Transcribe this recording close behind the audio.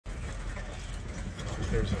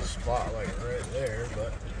there's a spotlight right there,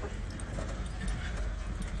 but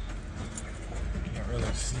can't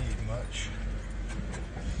really see much.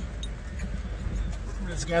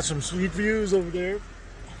 It's got some sweet views over there.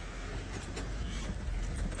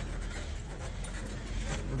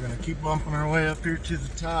 We're gonna keep bumping our way up here to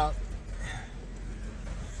the top.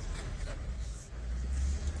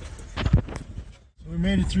 So we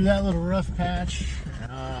made it through that little rough patch.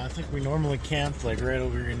 I think we normally camped like right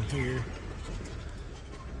over in here.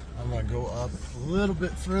 I'm gonna go up a little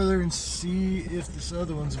bit further and see if this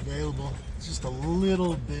other one's available. It's just a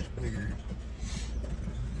little bit bigger.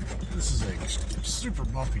 This is a super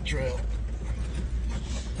bumpy trail.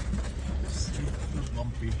 Super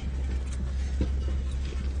bumpy.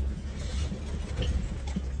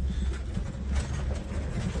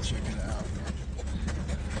 Check it out.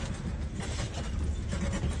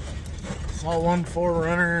 Saw one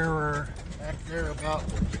 4Runner. We're back there about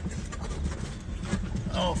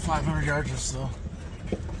 500 yards or so.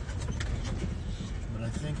 But I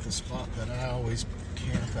think the spot that I always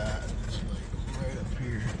camp at is like right up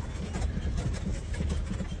here.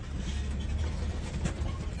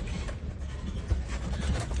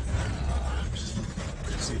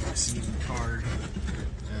 See if I see the card.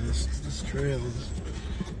 Yeah, this trail is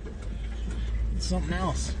something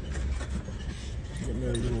else. Getting a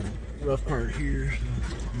little rough part here,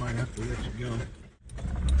 so I might have to let you go.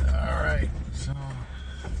 Alright, so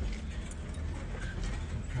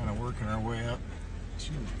we're kind of working our way up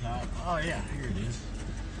to the top. Oh yeah, here it is.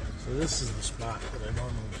 So this is the spot that I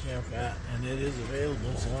normally camp at, and it is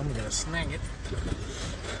available, so I'm going to snag it.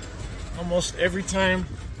 Almost every time,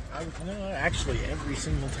 actually every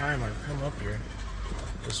single time I've come up here,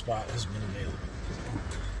 the spot has been available.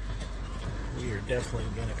 We are definitely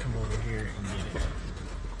going to come over here and get it,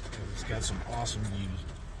 because it's got some awesome views,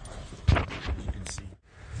 as you can see.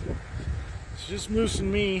 It's just Moose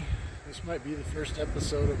and me. This might be the first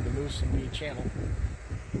episode of the Moose and Me channel.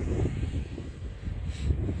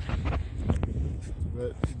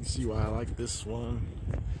 But you can see why I like this one.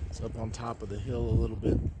 It's up on top of the hill a little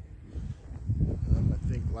bit.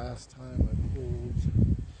 I think last time I pulled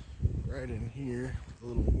right in here with a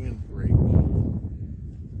little wind break. I'm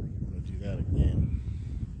going to do that again.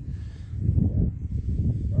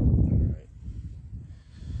 Alright.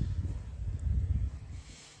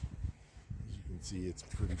 As you can see, it's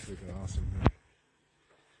pretty freaking awesome here.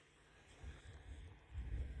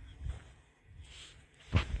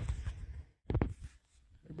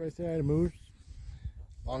 Everybody say hi to Moose.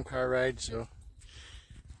 Long car ride, so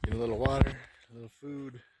get a little water, a little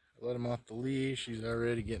food. I let him off the leash. He's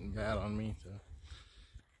already getting bad on me, so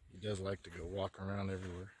he does like to go walk around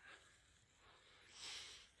everywhere.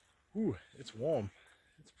 Ooh, it's warm.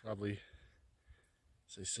 It's probably,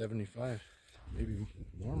 say 75, maybe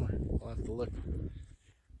warmer. I'll have to look.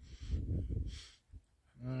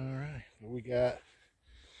 Alright, well, we got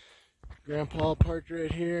Grandpa parked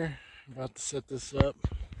right here. I'm about to set this up.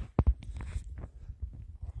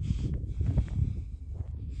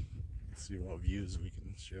 Let's see what views we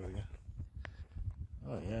can show you.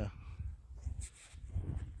 Oh yeah.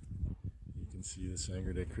 You can see the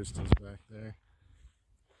Sangre de Cristos back there.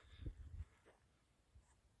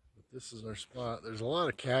 But this is our spot. There's a lot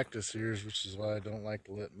of cactus here, which is why I don't like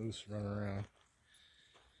to let Moose run around.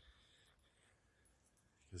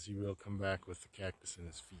 Because he will come back with the cactus in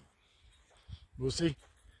his feet. Moosey,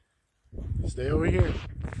 stay over here.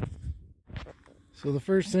 So the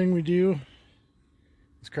first thing we do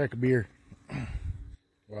is crack a beer.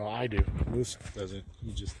 Well, I do. Moose doesn't.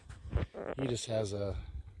 He just has a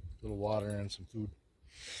little water and some food.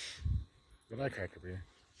 But I crack a beer.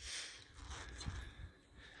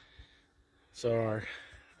 So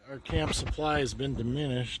our camp supply has been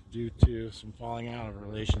diminished due to some falling out of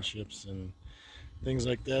relationships and things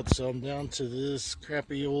like that. So I'm down to this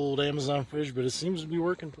crappy old Amazon fridge, but it seems to be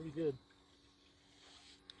working pretty good.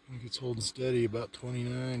 I think it's holding steady about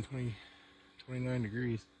 29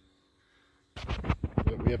 degrees.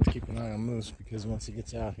 But we have to keep an eye on Moose, because once he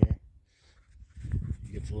gets out here,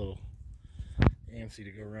 he gets a little antsy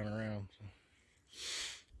to go run around. So.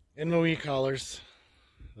 And no e-collars.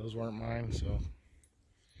 Those weren't mine, so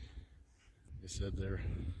they said we're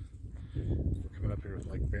coming up here with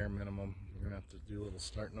like bare minimum. We're gonna have to do a little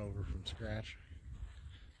starting over from scratch.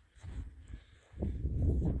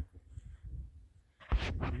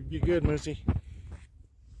 You'd be good, Moosey.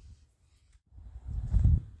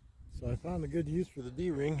 So I found a good use for the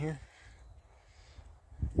D-ring here.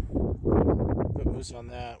 Put Moose on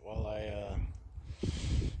that while I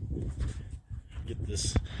get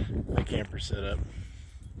my camper set up.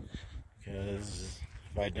 Because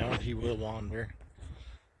if I don't, he will wander.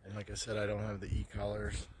 And like I said, I don't have the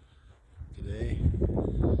e-collars today,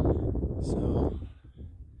 so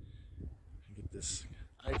get this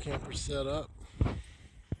iCamper set up.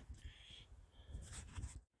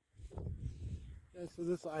 Yeah, so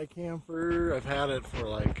this iCamper, I've had it for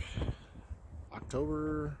like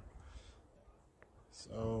October,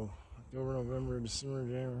 so October, November, December,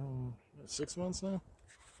 January, 6 months now.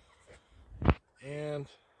 And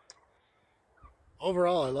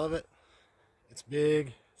overall, I love it. It's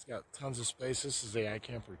big. It's got tons of space. This is the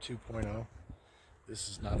iCamper 2.0. This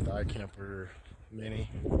is not the iCamper Mini,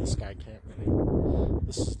 the SkyCamp Mini.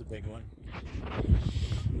 This is the big one.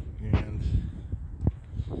 And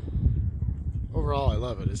overall, I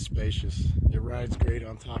love it. It's spacious. It rides great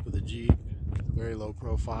on top of the Jeep. Very low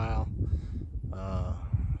profile. The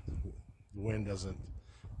wind doesn't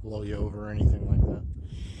blow you over or anything like that.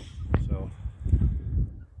 So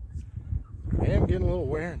I am getting a little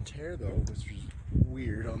wear and tear though, which is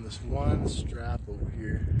weird on this one strap over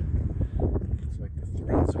here. It's like the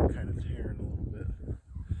threads are kind of tearing a little bit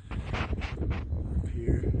up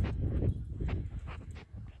here.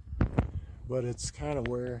 But it's kind of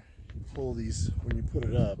where you pull these, when you put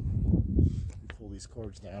it up, you pull these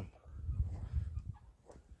cords down.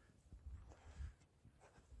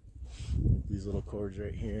 These little cords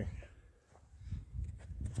right here.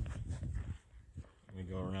 And you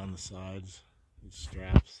go around the sides, these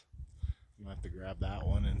straps. You have to grab that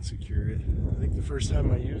one and secure it. I think the first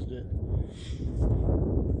time I used it, one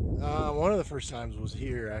of the first times was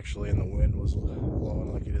here actually, and the wind was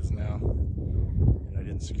blowing like it is now. And I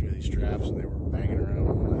didn't secure these straps, and they were banging around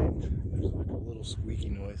all night. There's like a little squeaky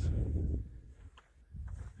noise.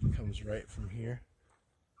 It comes right from here.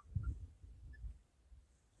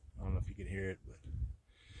 I don't know if you can hear it, but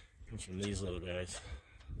it comes from these little guys.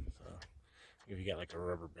 So if you got like a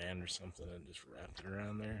rubber band or something and just wrapped it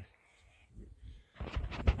around there,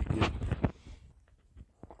 it'd be good.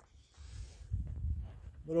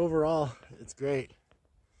 But overall, it's great.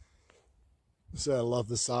 So I love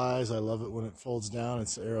the size. I love it when it folds down.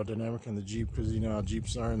 It's aerodynamic in the Jeep, because you know how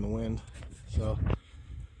Jeeps are in the wind. So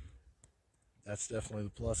that's definitely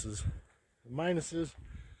the pluses. The minuses,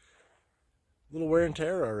 little wear and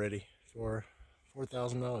tear already for a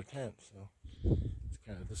 $4,000 tent, so it's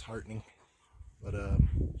kind of disheartening. But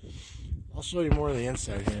I'll show you more of the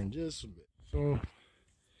inside here in just a bit. So,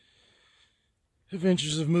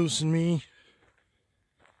 Adventures of Moose and me,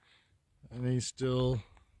 and he still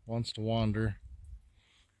wants to wander.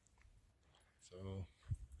 So,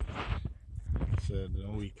 like I said,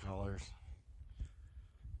 no e-collars.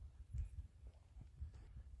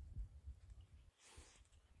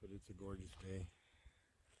 But it's a gorgeous day.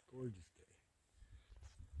 Gorgeous day.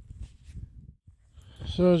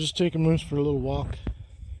 So just taking Moose for a little walk.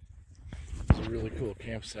 It's a really cool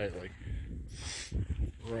campsite, like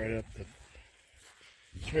right up the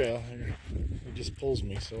trail. It just pulls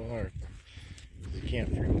me so hard. He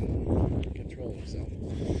can't freaking control himself.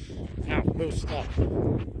 Ow, Moose, stop.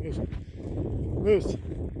 Moose. Moose.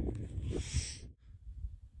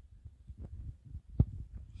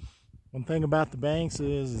 One thing about the banks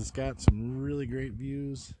is it's got some really great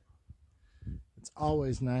views. It's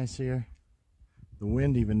always nice here. The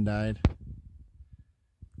wind even died.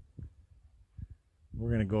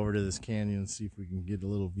 We're gonna go over to this canyon and see if we can get a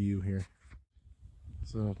little view here.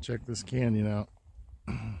 So check this canyon out.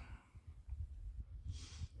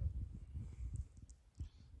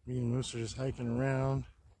 Me and Moose are just hiking around.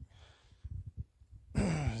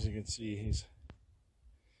 As you can see,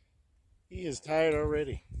 he is tired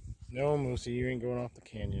already. No, Moosey, you ain't going off the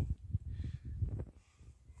canyon.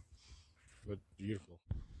 But beautiful.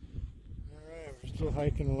 Alright, we're still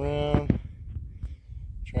hiking around.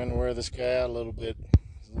 Trying to wear this guy out a little bit.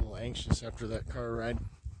 He's a little anxious after that car ride.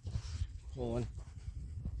 Pulling.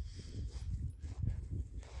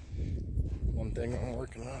 One thing I'm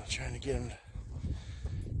working on is trying to get him to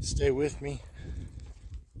stay with me.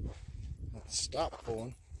 Not stop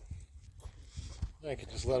pulling. I could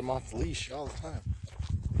just let him off the leash all the time.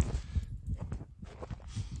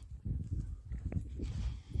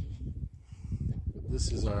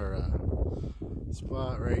 This is our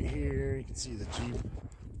spot right here. You can see the Jeep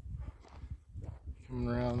coming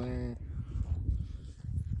around there.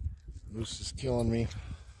 Moose is killing me.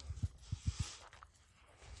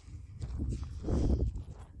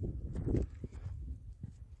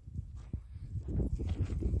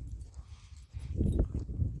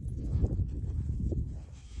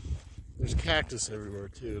 There's cactus everywhere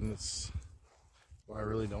too, and that's why I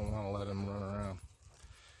really don't want to let him run around.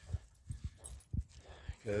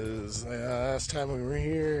 Because last time we were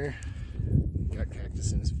here, he got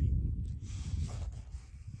cactus in his feet.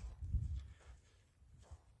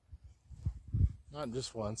 Not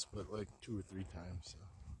just once, but like 2 or 3 times. So.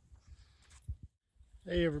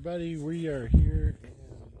 Hey everybody, we are here in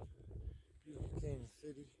beautiful Kansas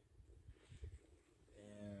City,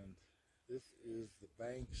 and this is the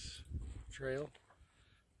Banks Trail.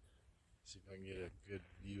 See if I can get a good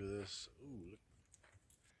view of this. Ooh, look.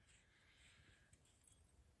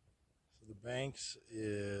 So the Banks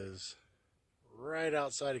is right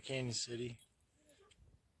outside of Kansas City,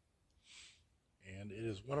 and it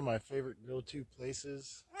is one of my favorite go-to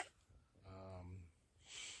places.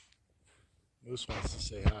 Moose wants to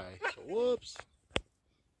say hi, so whoops.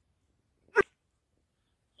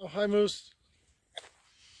 Oh, hi Moose.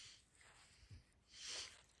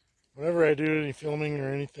 Whenever I do any filming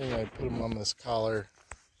or anything, I put him on this collar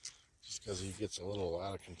just because he gets a little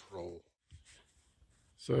out of control.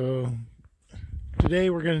 So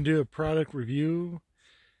today we're going to do a product review.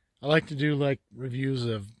 I like to do like reviews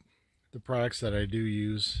of the products that I do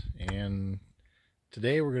use, and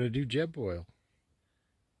today we're going to do Jetboil.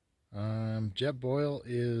 Jetboil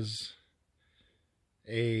is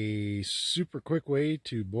a super quick way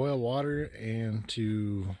to boil water and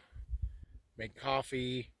to make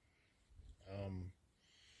coffee.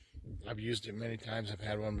 I've used it many times. I've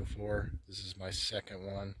had one before. This is my second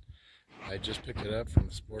one. I just picked it up from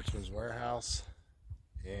Sportsman's Warehouse,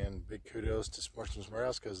 and big kudos to Sportsman's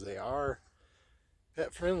Warehouse because they are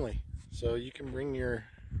pet friendly. So you can bring your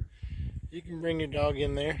dog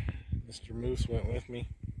in there. Mr. Moose went with me.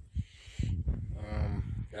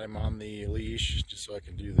 Got him on the leash just so I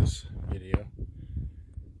can do this video.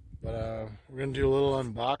 But we're gonna do a little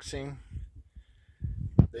unboxing.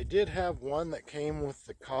 They did have one that came with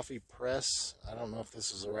the coffee press. I don't know if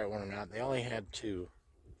this is the right one or not. They only had 2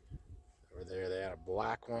 over there. They had a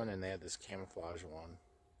black one and they had this camouflage one.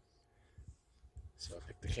 So I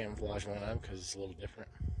picked the camouflage one up because it's a little different.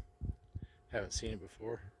 Haven't seen it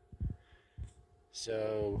before.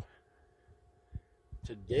 So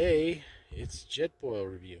today it's Jetboil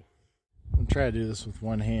review. I'm gonna try to do this with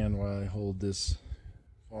one hand while I hold this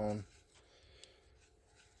phone.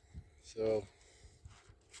 So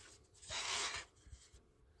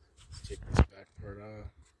let's take this back part off.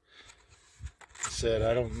 Like I said,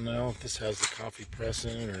 I don't know if this has the coffee press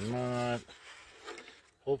in it or not.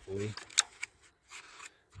 Hopefully.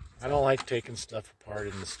 I don't like taking stuff apart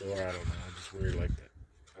in the store. I don't know. I'm just weird like that.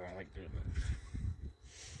 I don't like doing that.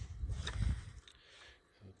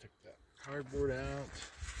 So I'll take that cardboard out.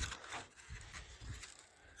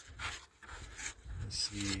 Let's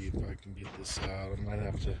see if I can get this out. I might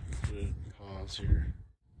have to put it in pause here.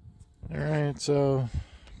 Alright, so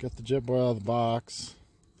got the Jetboil out of the box.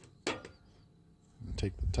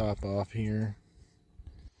 Take the top off here.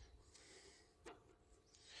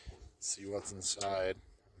 Let's see what's inside.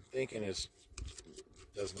 I'm thinking it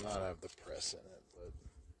does not have the press in it, but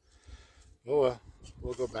oh well,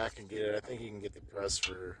 we'll go back and get it. I think you can get the press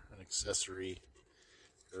for an accessory,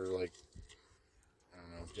 or like, I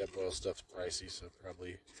don't know, Jetboil stuff's pricey, so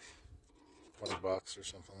probably $20 or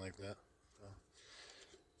something like that. So,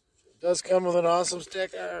 it does come with an awesome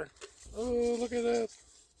sticker. Oh, look at that.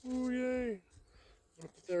 Oh, yay. I'm going to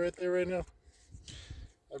put that right there right now.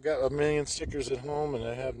 I've got a million stickers at home and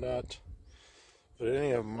I have not put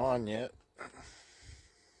any of them on yet.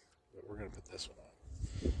 But we're going to put this one on.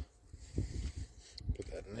 Put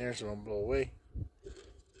that in there so it don't blow away.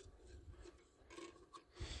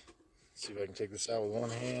 See if I can take this out with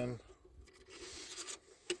one hand.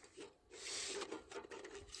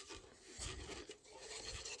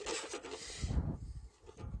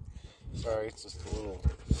 Sorry, it's just a little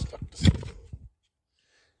stuck to something.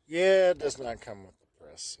 Yeah, it does not come with the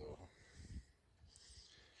press, so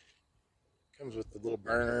it comes with the little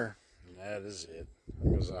burner, and that is it. It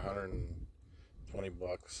was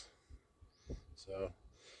 $120. So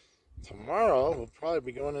tomorrow we'll probably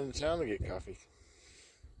be going into town to get coffee.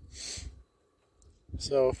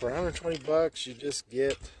 So for $120, you just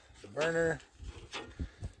get the burner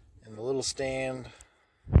and the little stand.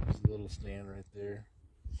 There's a little stand right there.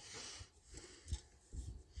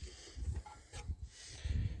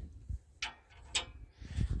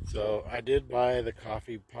 So I did buy the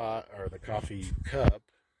coffee pot, or the coffee cup,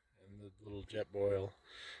 and the little Jetboil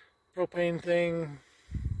propane thing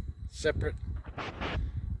separate,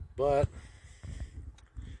 but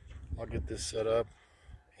I'll get this set up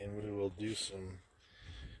and we will do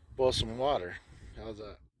boil some water. How's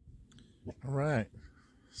that? Alright,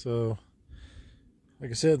 so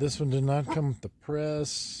like I said, this one did not come with the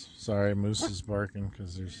press. Sorry, Moose is barking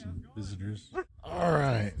because there's some visitors.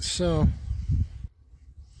 Alright, so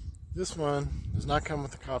this one does not come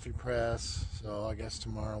with the coffee press, so I guess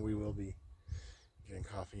tomorrow we will be getting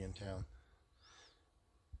coffee in town.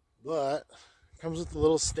 But Comes with a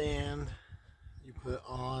little stand you put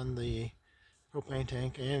on the propane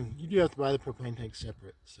tank, and you do have to buy the propane tank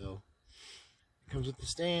separate. So it comes with the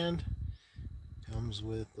stand, comes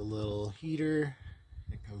with the little heater,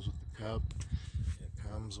 it comes with the cup, it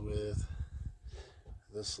comes with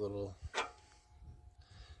this little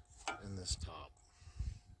and this top.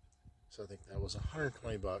 So I think that was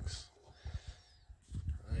 120 bucks.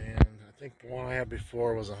 And I think the one I had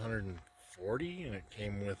before was 140, and it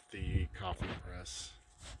came with the coffee press.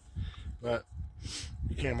 But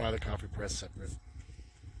you can't buy the coffee press separate.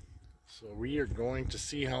 So we are going to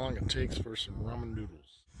see how long it takes for some ramen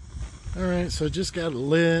noodles. Alright, so it just got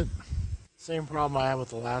lit. Same problem I had with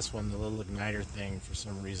the last one, the little igniter thing for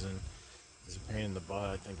some reason is a pain in the butt.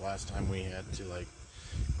 I think last time we had to like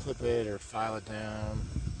clip it or file it down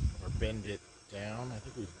or bend it down. I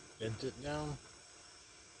think we bent it down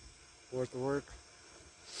for it to work.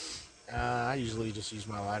 I usually just use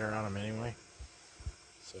my lighter on them anyway.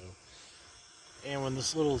 So, and when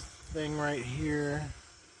this little thing right here,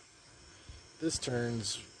 this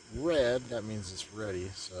turns red, that means it's ready.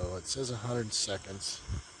 So it says 100 seconds.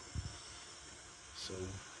 So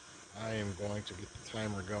I am going to get the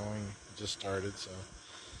timer going. It just started, so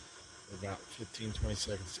we're about 15-20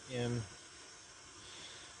 seconds in.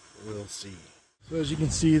 We'll see. So as you can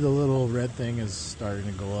see, the little red thing is starting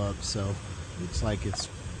to go up, so looks like it's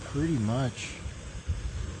pretty much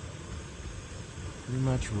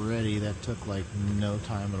ready. That took like no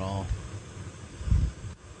time at all.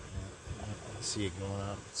 I see it going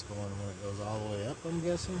up. It's going when it goes all the way up, I'm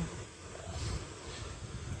guessing.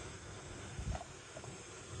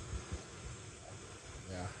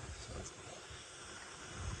 Yeah. So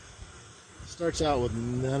it starts out with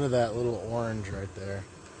none of that little orange right there.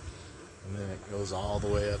 And then it goes all the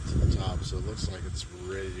way up to the top, so it looks like it's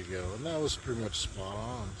ready to go. And that was pretty much spot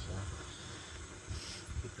on. So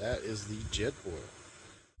but that is the jet boil.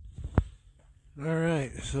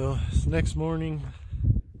 Alright, so it's next morning.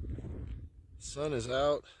 Sun is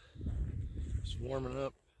out. It's warming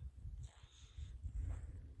up.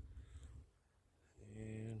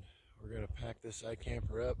 And we're going to pack this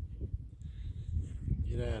iCamper up.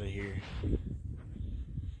 Get out of here.